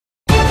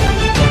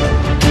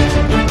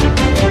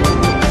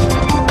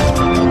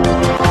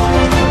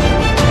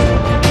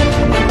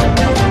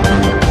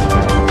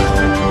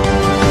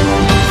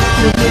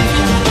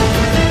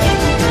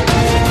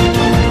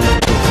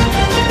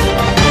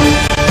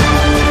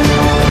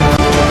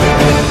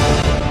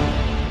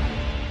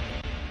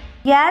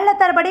ఏళ్ల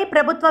తరబడి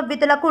ప్రభుత్వ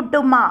విధులకు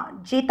డుమ్మా,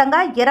 జీతంగా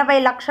 20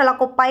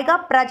 లక్షలకు పైగా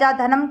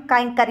ప్రజాధనం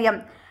కైంకర్యం.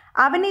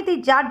 అవినీతి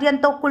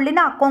జాడ్యంతో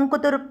కుళ్లిన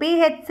కొంకుతూరు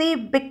పిహెచ్సి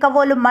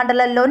బిక్కవోలు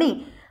మండలంలోని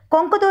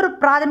కొంకుతూరు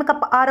ప్రాథమిక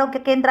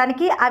ఆరోగ్య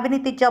కేంద్రానికి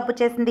అవినీతి జబ్బు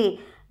చేసింది.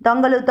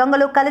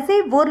 దొంగలు కలిసి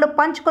ఊర్లు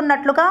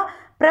పంచుకున్నట్లుగా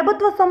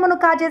ప్రభుత్వ సొమ్మును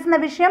కాజేసిన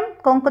విషయం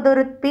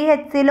కొంకుతూరు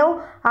పిహెచ్సిలో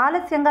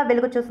ఆలస్యంగా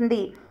వెలుగు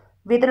చూసింది.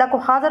 విధులకు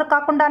హాజరు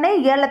కాకుండానే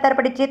ఏళ్ల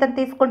తరబడి జీతం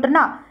తీసుకుంటున్న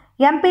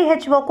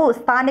ఎంపీహెచ్ఓకు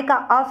స్థానిక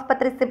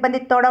ఆసుపత్రి సిబ్బంది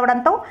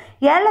తోడవడంతో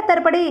ఏళ్ల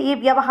తరబడి ఈ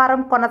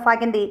వ్యవహారం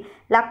కొనసాగింది.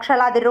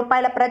 లక్షలాది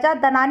రూపాయల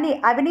ప్రజాధనాన్ని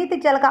అవినీతి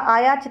జలగ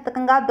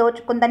ఆయాచితంగా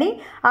దోచుకుందని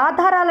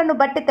ఆధారాలను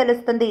బట్టి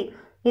తెలుస్తుంది.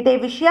 ఇదే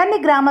విషయాన్ని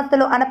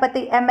గ్రామస్తులు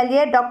అనపతి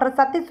ఎమ్మెల్యే డాక్టర్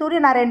సత్తి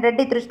సూర్యనారాయణ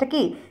రెడ్డి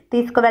దృష్టికి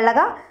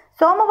తీసుకువెళ్లగా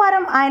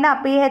సోమవారం ఆయన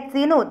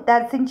పిహెచ్సిను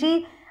దర్శించి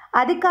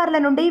అధికారుల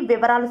నుండి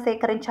వివరాలు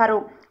సేకరించారు.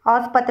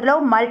 ఆసుపత్రిలో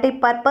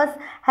మల్టీపర్పస్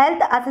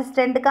హెల్త్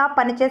అసిస్టెంట్గా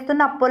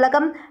పనిచేస్తున్న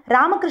పులగం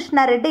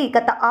రామకృష్ణారెడ్డి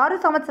గత 6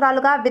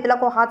 సంవత్సరాలుగా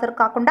విధులకు హాజరు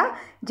కాకుండా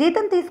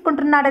జీతం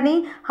తీసుకుంటున్నాడని,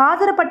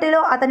 హాజరు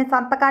పట్టిలో అతని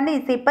సంతకాన్ని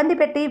సిబ్బంది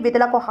పెట్టి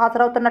విధులకు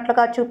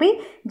హాజరవుతున్నట్లుగా చూపి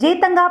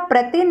జీతంగా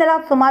ప్రతి నెల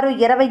సుమారు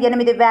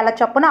 28,000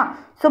 చొప్పున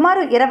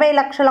సుమారు 20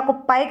 లక్షలకు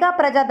పైగా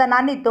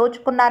ప్రజాధనాన్ని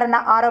దోచుకున్నారన్న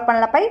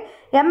ఆరోపణలపై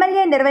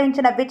ఎమ్మెల్యే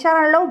నిర్వహించిన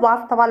విచారణలో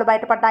వాస్తవాలు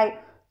బయటపడ్డాయి.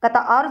 గత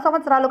 6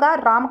 సంవత్సరాలుగా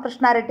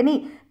రామకృష్ణారెడ్డిని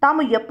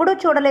తాము ఎప్పుడూ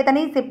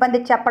చూడలేదని సిబ్బంది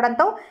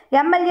చెప్పడంతో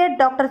ఎమ్మెల్యే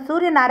డాక్టర్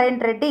సూర్యనారాయణ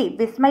రెడ్డి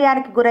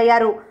విస్మయానికి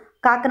గురయ్యారు.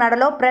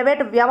 కాకినాడలో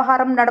ప్రైవేటు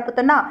వ్యవహారం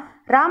నడుపుతున్న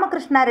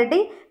రామకృష్ణారెడ్డి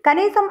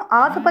కనీసం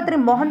ఆసుపత్రి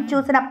మొహం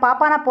చూసిన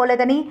పాపాన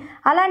పోలేదని,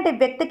 అలాంటి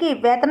వ్యక్తికి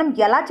వేతనం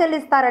ఎలా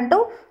చెల్లిస్తారంటూ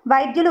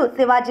వైద్యులు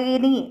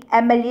శివాజీని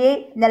ఎమ్మెల్యే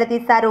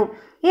నిలదీశారు.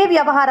 ఈ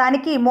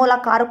వ్యవహారానికి మూల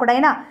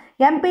కారకుడైన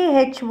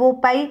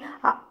ఎంపీహెచ్ఓపై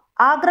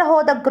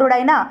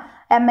ఆగ్రహోదగ్రుడైన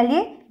ఎమ్మెల్యే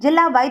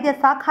జిల్లా వైద్య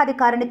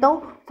శాఖాధికారినితో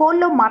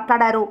ఫోన్లో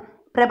మాట్లాడారు.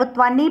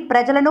 ప్రభుత్వాన్ని,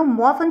 ప్రజలను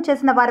మోసం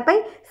చేసిన వారిపై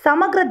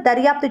సమగ్ర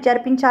దర్యాప్తు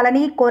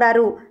జరిపించాలని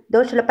కోరారు.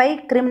 దోషులపై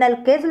క్రిమినల్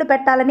కేసులు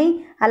పెట్టాలని,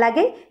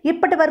 అలాగే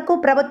ఇప్పటి వరకు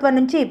ప్రభుత్వం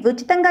నుంచి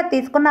ఉచితంగా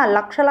తీసుకున్న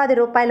లక్షలాది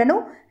రూపాయలను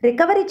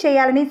రికవరీ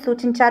చేయాలని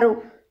సూచించారు.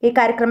 ఈ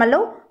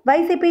కార్యక్రమంలో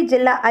వైసీపీ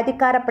జిల్లా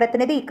అధికార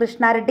ప్రతినిధి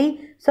కృష్ణారెడ్డి,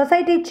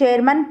 సొసైటీ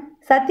చైర్మన్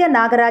సత్య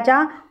నాగరాజ,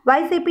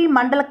 వైసీపీ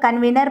మండల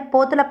కన్వీనర్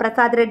పోతుల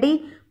ప్రసాద్ రెడ్డి,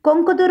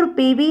 కొంకుతూరు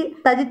పివి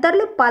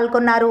తదితరులు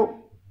పాల్గొన్నారు.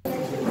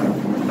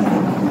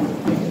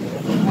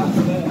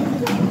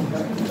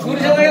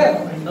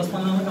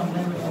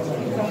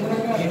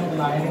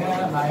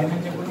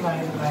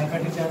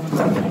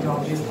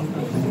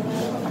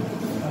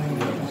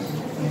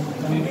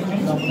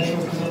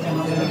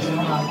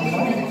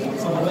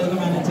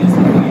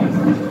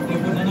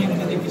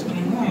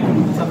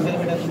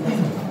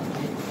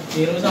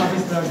 ఏ రోజు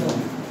ఆఫీస్ రావడం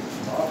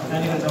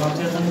కానీ ఇక్కడ జాబ్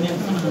చేస్తామని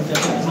చెప్పి మనం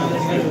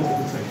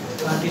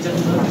టీచర్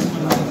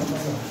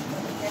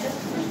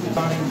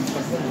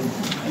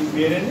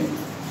పేరేంటి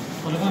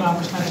పులగం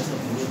రామకృష్ణారెడ్డి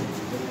సార్.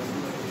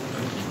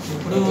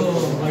 ఇప్పుడు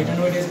వైట్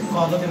అండ్ వైట్ వేసుకుని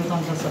కాల్లో తిరుగుతూ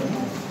ఉంటారు సార్.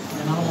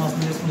 జనాలు మోసం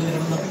చేసుకుని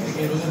తిరగడం తప్ప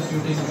ఏ రోజు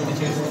డ్యూటీ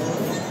చేస్తారు.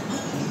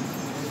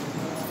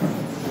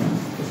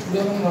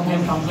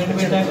 మేము కంప్లైంట్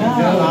పెట్టాక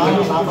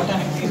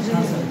లాభటానికి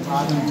తీసుకున్నాను సార్.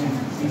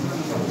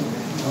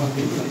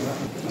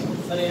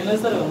 సార్ ఏం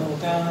లేదు సార్,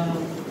 ఒక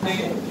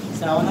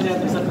సేవన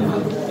చేస్తారు సార్.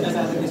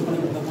 శాలరీ తీసుకుని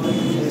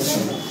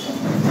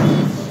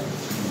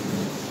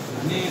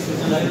అన్నీ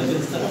సూచనలు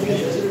తెలుస్తారు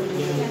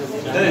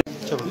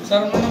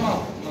సార్.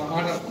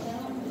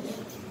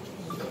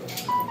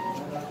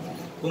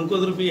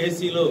 కొంకుతూరు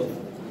పిహెచ్సిలో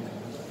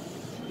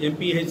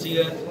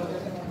ఎంపీహెచ్సిగా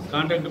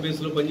కాంట్రాక్ట్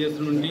బేస్లో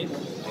పనిచేస్తున్నటువంటి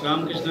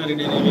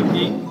రామకృష్ణారెడ్డి అనే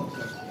వ్యక్తి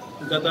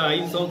గత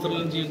 5 సంవత్సరాల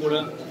నుంచి కూడా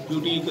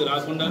డ్యూటీకి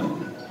రాకుండా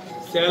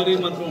శాలరీ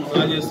మాత్రం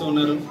డ్రా చేస్తూ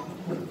ఉన్నారు.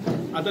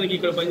 అతనికి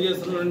ఇక్కడ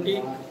పనిచేస్తున్నటువంటి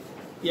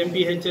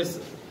ఎంపీహెచ్ఎస్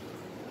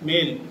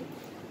మేల్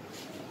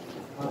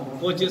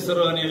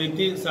పోచేశ్వరరావు అనే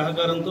వ్యక్తి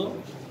సహకారంతో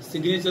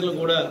సిగ్నేచర్లు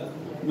కూడా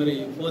మరి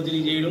ఫోర్జరీ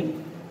చేయడం,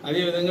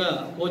 అదేవిధంగా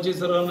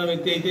పోచేశ్వరరావు అన్న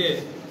వ్యక్తి అయితే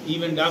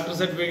ఈవెన్ డాక్టర్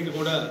సర్టిఫికేట్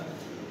కూడా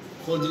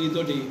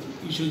ఫోర్జరీతోటి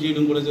ఇష్యూ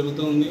చేయడం కూడా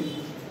జరుగుతుంది.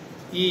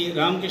 ఈ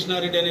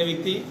రామకృష్ణారెడ్డి అనే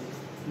వ్యక్తి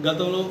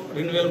గతంలో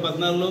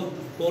 2014లో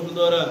కోర్టు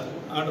ద్వారా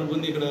ఆర్డర్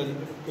పొంది ఇక్కడ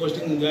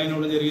పోస్టింగ్ జాయిన్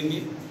అవ్వడం జరిగింది.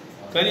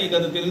 కానీ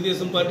గత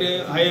తెలుగుదేశం పార్టీ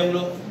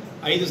హయాంలో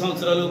 5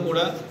 సంవత్సరాలు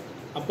కూడా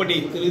అప్పటి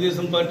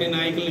తెలుగుదేశం పార్టీ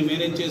నాయకుల్ని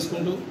మేనేజ్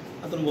చేసుకుంటూ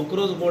అతను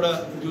ఒక్కరోజు కూడా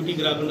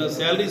డ్యూటీకి రాకుండా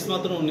శాలరీస్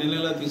మాత్రం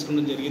నెలలా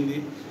తీసుకోవడం జరిగింది.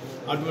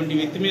 అటువంటి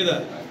వ్యక్తి మీద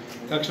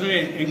తక్షణమే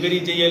ఎంక్వైరీ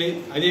చేయాలి.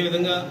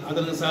 అదేవిధంగా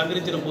అతనికి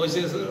సహకరించిన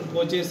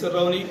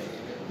పోచేశ్వరరావుని,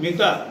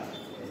 మిగతా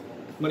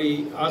మరి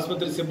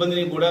ఆసుపత్రి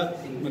సిబ్బందిని కూడా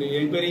మరి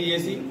ఎంక్వైరీ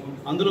చేసి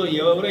అందులో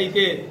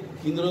ఎవరైతే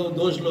ఇందులో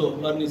దోషులో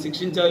వారిని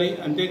శిక్షించాలి.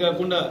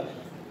 అంతేకాకుండా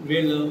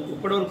వీళ్ళు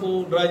ఇప్పటివరకు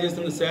డ్రా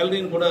చేస్తున్న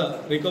శాలరీని కూడా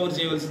రికవర్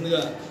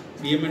చేయవలసిందిగా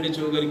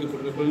డిఎంఎన్హెచ్ఓ గారికి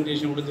ఇప్పుడు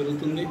రిప్రజెంటేషన్ ఇవ్వడం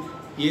జరుగుతుంది.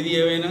 ఏది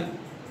ఏమైనా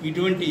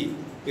ఇటువంటి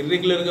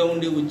ఇర్రెగ్యులర్గా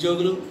ఉండే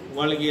ఉద్యోగులు,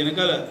 వాళ్ళకి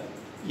వెనకాల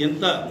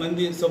ఎంత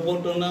మంది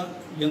సపోర్ట్ ఉన్నా,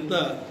 ఎంత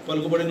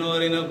పలుకుబడిన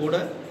వారైనా కూడా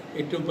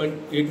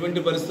ఎటువంటి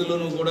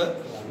పరిస్థితుల్లోనూ కూడా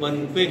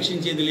వారిని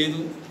ఉపేక్షించేది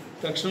లేదు.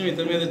 తక్షణం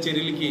ఇతని మీద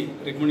చర్యలకి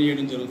రికమెండ్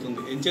చేయడం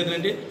జరుగుతుంది.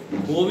 ఎంచేతంటే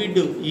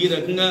కోవిడ్ ఈ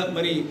రకంగా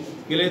మరి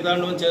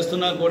విలయతాండవం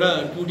చేస్తున్నా కూడా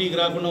డ్యూటీకి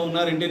రాకుండా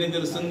ఉన్నారంటేనే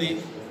తెలుస్తుంది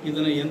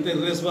ఇతను ఎంత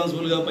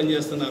ఇర్రెస్పాన్సిబుల్గా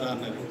పనిచేస్తున్నారా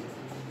అన్నది.